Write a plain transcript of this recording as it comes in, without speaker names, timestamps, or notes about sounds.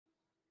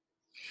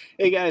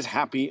Hey guys,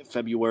 happy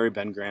February.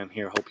 Ben Graham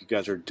here. Hope you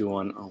guys are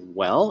doing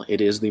well.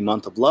 It is the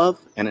month of love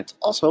and it's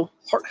also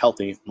Heart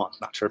Healthy Month.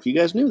 Not sure if you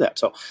guys knew that.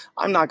 So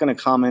I'm not going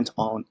to comment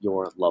on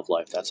your love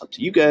life. That's up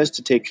to you guys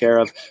to take care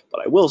of.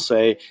 But I will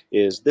say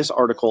is this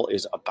article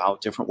is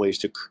about different ways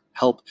to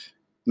help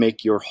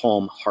make your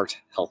home heart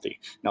healthy.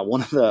 Now,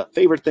 one of the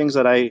favorite things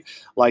that I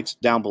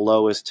liked down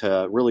below is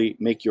to really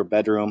make your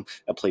bedroom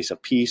a place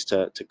of peace,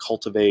 to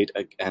cultivate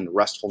and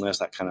restfulness,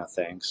 that kind of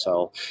thing.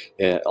 So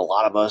a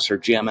lot of us are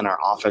jamming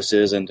our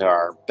offices into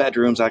our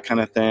bedrooms, that kind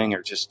of thing, or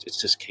it's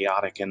just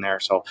chaotic in there.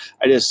 So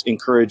I just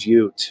encourage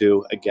you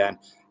to, again,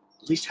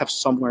 at least have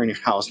somewhere in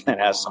your house that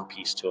has some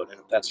peace to it.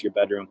 And if that's your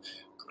bedroom,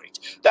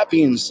 great. That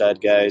being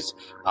said, guys,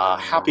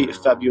 happy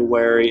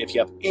February. If you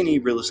have any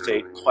real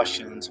estate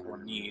questions or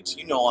needs,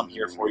 you know I'm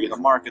here for you. The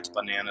market's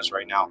bananas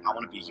right now. I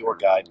want to be your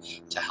guide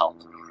to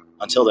help.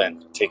 Until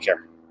then, take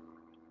care.